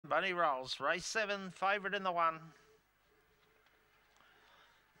Bunny rolls. Race 7, favourite in the 1.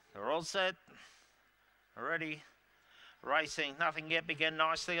 They're all set. Ready. Racing, nothing yet, began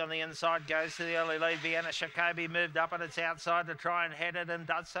nicely on the inside, goes to the early lead. Vienna Jacobi moved up on its outside to try and head it and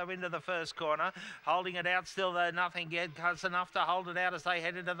does so into the first corner. Holding it out still though, nothing yet, close enough to hold it out as they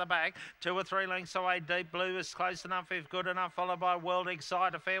head into the back. 2 or 3 lengths away, Deep Blue is close enough if good enough, followed by World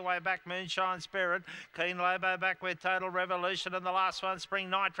Excite, a fair way back, Moonshine Spirit. Keen Lobo back with Total Revolution, and the last one, Spring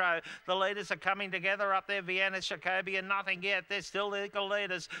Nitro. The leaders are coming together up there, Vienna Jacobi and Nothing Yet. They're still the equal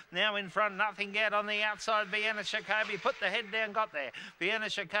leaders. Now in front, Nothing Yet on the outside, Vienna Jacobi. Put the head down, got there. Vienna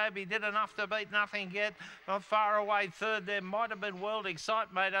Jacobi did enough to beat Nothing Yet. Not far away, third there might have been World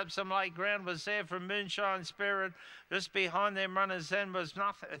Excite, made up some late ground, was there from Moonshine Spirit. Just behind them runners then was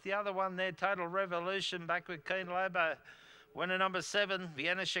nothing. The other one there, Total Revolution, back with Keen Lobo. Winner number 7,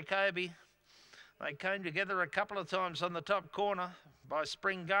 Vienna Jacobi. They came together a couple of times on the top corner by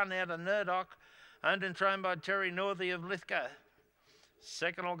Spring Gun out of Nurdock, owned and trained by Terry Northey of Lithgow.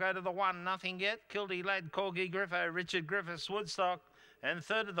 Second will go to the 1, Nothing Yet, Kildy Lad, Corgi Griffo, Richard Griffiths, Woodstock. And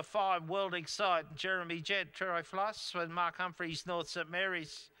third of the 5, World Excite, Jeremy Jett, Troy Floss, with Mark Humphreys, North St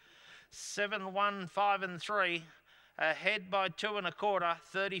Mary's. 7, 1, 5 and 3, ahead by 2 1/4,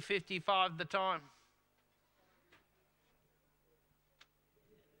 30.55 the time.